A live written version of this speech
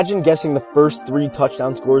Imagine guessing the first 3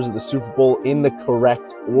 touchdown scores of the Super Bowl in the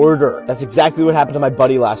correct order. That's exactly what happened to my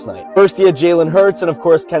buddy last night. First he had Jalen Hurts, and of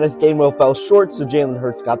course Kenneth Gainwell fell short, so Jalen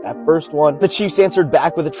Hurts got that first one. The Chiefs answered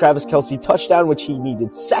back with a Travis Kelce touchdown, which he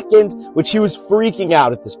needed second, which he was freaking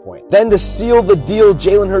out at this point. Then to seal the deal,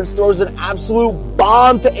 Jalen Hurts throws an absolute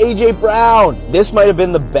bomb to A.J. Brown. This might have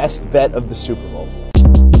been the best bet of the Super Bowl.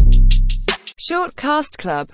 Short Cast Club.